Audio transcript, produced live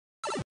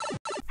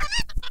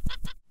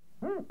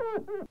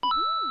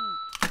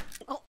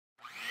Oh.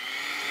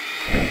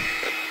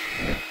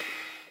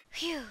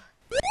 Phew.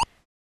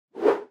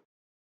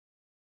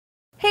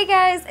 Hey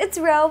guys, it's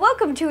Ro.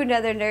 Welcome to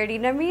another Nerdy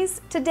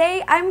Nummies.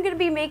 Today I'm going to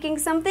be making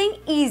something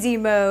easy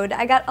mode.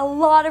 I got a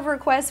lot of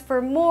requests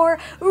for more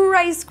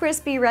Rice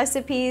Krispie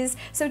recipes,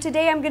 so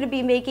today I'm going to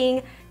be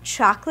making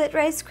chocolate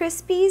Rice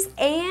Krispies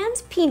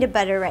and peanut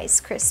butter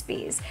Rice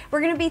Krispies. We're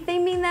going to be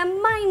theming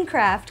them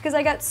Minecraft because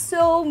I got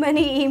so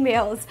many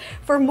emails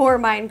for more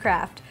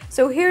Minecraft.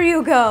 So here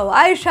you go,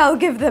 I shall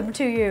give them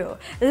to you.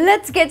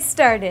 Let's get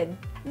started.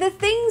 The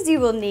things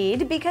you will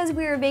need, because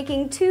we are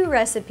making two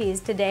recipes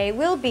today,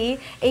 will be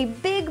a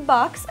big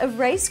box of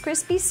Rice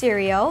Krispie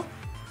cereal,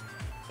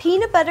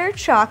 peanut butter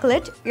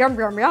chocolate, yum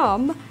yum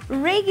yum,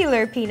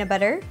 regular peanut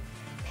butter,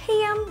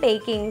 Pam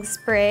baking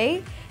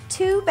spray,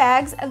 2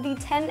 bags of the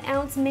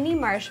 10-ounce mini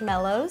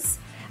marshmallows,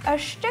 a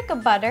stick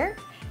of butter,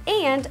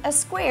 and a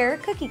square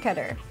cookie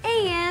cutter,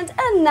 and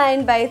a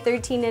 9 by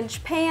 13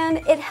 inch pan.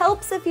 It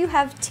helps if you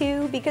have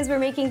 2 because we're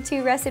making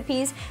 2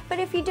 recipes, but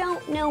if you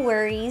don't, no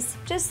worries.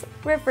 Just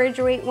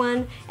refrigerate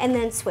one and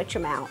then switch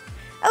them out.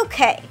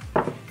 Okay,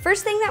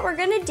 first thing that we're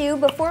gonna do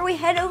before we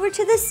head over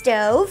to the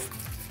stove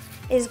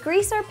is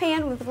grease our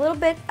pan with a little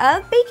bit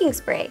of baking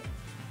spray.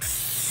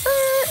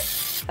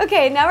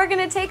 Okay, now we're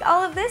gonna take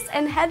all of this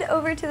and head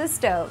over to the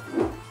stove.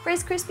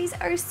 Rice Krispies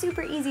are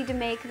super easy to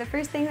make. The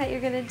first thing that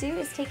you're gonna do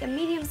is take a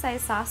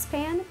medium-sized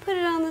saucepan, put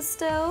it on the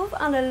stove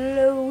on a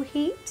low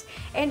heat,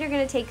 and you're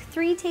gonna take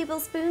 3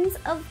 tablespoons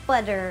of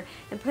butter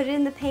and put it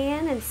in the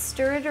pan and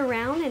stir it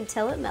around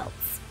until it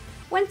melts.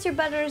 Once your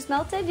butter is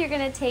melted, you're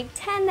gonna take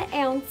 10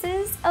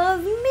 ounces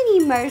of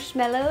mini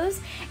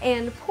marshmallows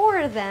and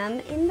pour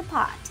them in the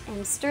pot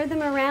and stir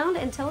them around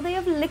until they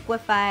have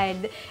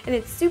liquefied and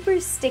it's super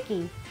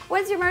sticky.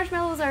 Once your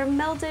marshmallows are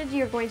melted,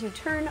 you're going to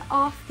turn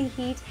off the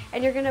heat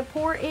and you're gonna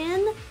pour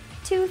in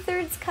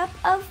 2/3 cup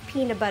of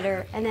peanut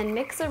butter and then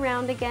mix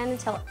around again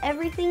until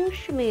everything's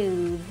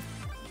smooth.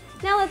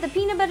 Now that the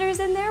peanut butter is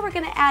in there, we're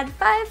gonna add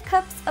 5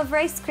 cups of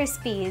Rice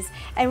Krispies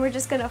and we're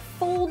just gonna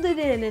fold it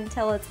in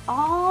until it's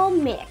all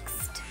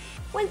mixed.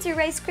 Once your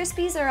Rice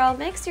Krispies are all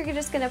mixed, you're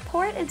just gonna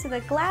pour it into the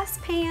glass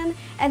pan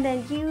and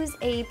then use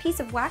a piece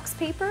of wax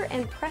paper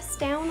and press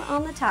down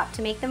on the top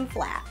to make them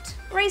flat.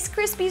 Rice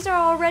Krispies are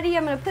all ready.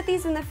 I'm gonna put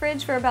these in the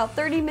fridge for about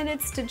 30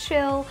 minutes to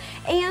chill.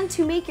 And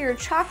to make your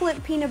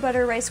chocolate peanut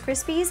butter Rice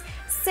Krispies,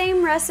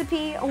 same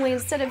recipe, only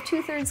instead of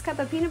 2/3 cup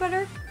of peanut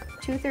butter,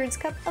 2/3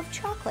 cup of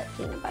chocolate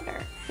peanut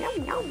butter.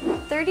 Yum,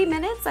 yum. 30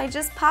 minutes, I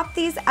just popped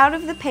these out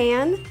of the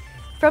pan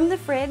from the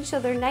fridge so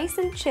they're nice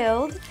and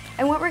chilled.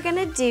 And what we're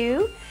gonna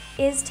do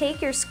is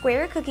take your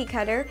square cookie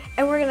cutter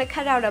and we're gonna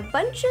cut out a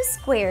bunch of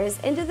squares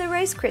into the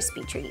Rice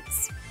Krispie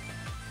treats.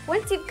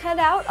 Once you've cut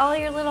out all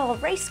your little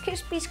Rice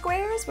Krispie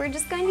squares, we're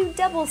just going to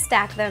double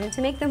stack them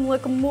to make them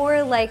look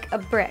more like a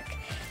brick.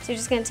 So you're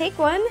just gonna take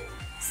one,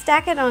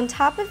 stack it on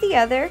top of the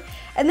other,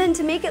 and then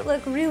to make it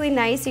look really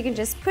nice, you can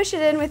just push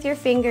it in with your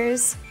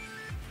fingers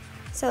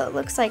so it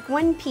looks like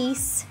one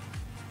piece.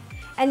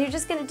 And you're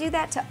just gonna do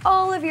that to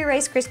all of your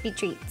Rice Krispie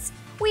treats.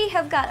 We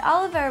have got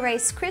all of our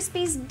Rice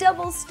Krispies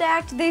double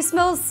stacked. They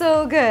smell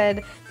so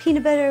good.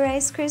 Peanut butter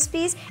Rice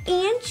Krispies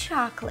and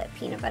chocolate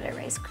peanut butter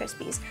Rice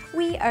Krispies.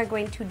 We are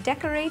going to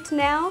decorate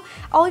now.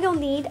 All you'll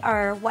need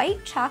are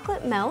white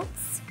chocolate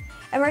melts,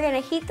 and we're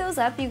gonna heat those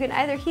up. You can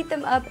either heat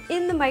them up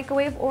in the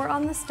microwave or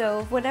on the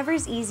stove,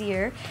 whatever's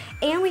easier.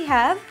 And we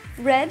have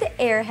red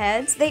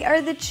Airheads. They are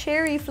the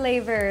cherry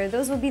flavor.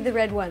 Those will be the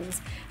red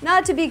ones.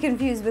 Not to be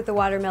confused with the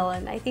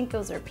watermelon. I think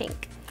those are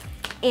pink.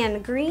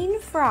 And green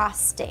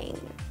frosting.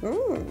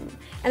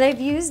 And I've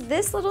used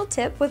this little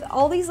tip with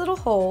all these little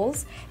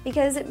holes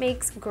because it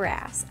makes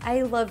grass.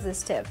 I love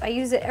this tip. I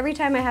use it every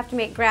time I have to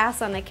make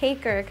grass on a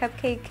cake or a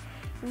cupcake.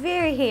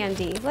 Very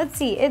handy. Let's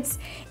see, it's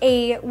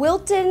a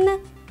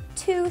Wilton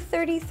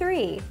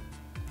 233.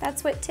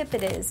 That's what tip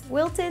it is,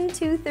 Wilton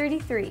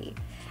 233.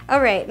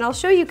 All right, and I'll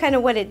show you kind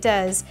of what it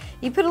does.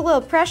 You put a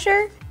little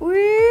pressure,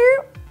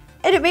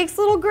 and it makes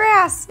little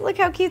grass. Look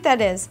how cute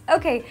that is.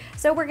 Okay,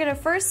 so we're gonna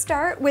first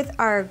start with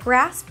our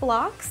grass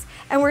blocks,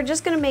 and we're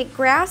just gonna make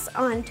grass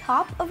on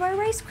top of our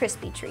Rice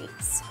Krispie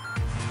treats.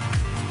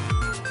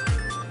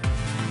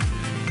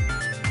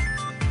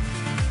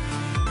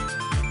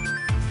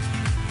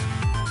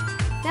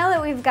 Now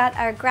that we've got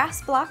our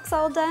grass blocks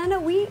all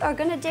done, we are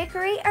gonna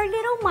decorate our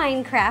little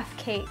Minecraft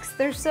cakes.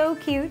 They're so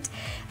cute.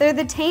 They're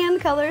the tan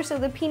color, so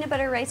the peanut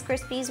butter Rice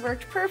Krispies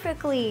worked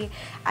perfectly.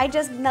 I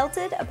just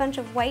melted a bunch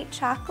of white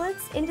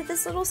chocolates into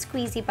this little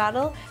squeezy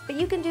bottle, but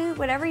you can do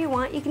whatever you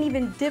want. You can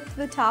even dip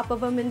the top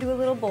of them into a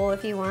little bowl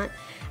if you want.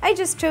 I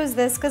just chose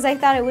this because I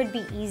thought it would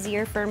be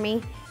easier for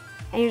me.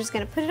 And you're just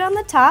gonna put it on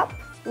the top,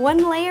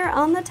 one layer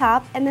on the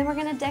top, and then we're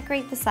gonna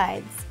decorate the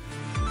sides.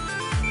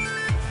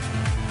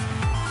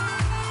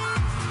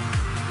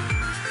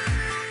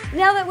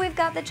 Now that we've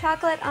got the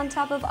chocolate on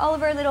top of all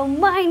of our little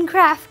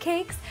Minecraft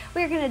cakes,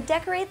 we're gonna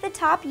decorate the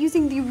top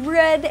using the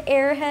red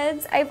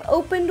Airheads. I've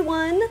opened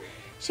one,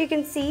 as you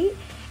can see,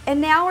 and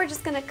now we're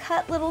just gonna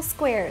cut little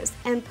squares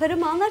and put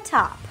them on the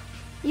top.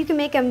 You can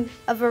make them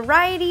a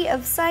variety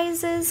of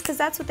sizes because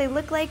that's what they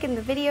look like in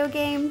the video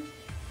game.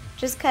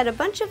 Just cut a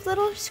bunch of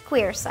little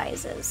square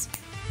sizes.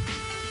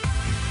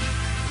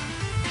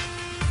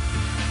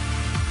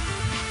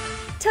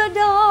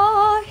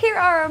 Ta-da! Here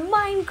are our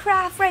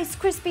Minecraft Rice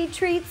Krispie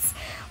treats.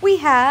 We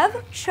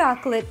have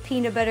chocolate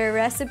peanut butter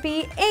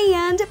recipe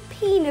and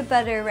peanut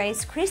butter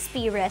Rice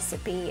Krispie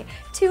recipe.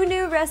 2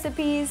 new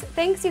recipes.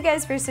 Thanks you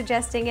guys for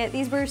suggesting it.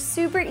 These were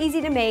super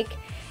easy to make.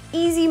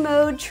 Easy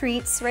mode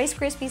treats. Rice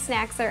Krispie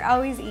snacks are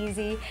always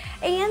easy.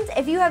 And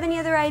if you have any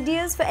other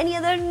ideas for any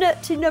other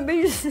nutty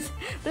numbers,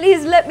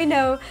 please let me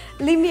know.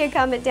 Leave me a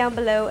comment down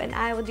below and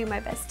I will do my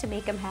best to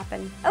make them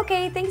happen.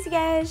 Okay, thanks you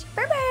guys.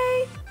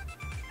 Bye-bye.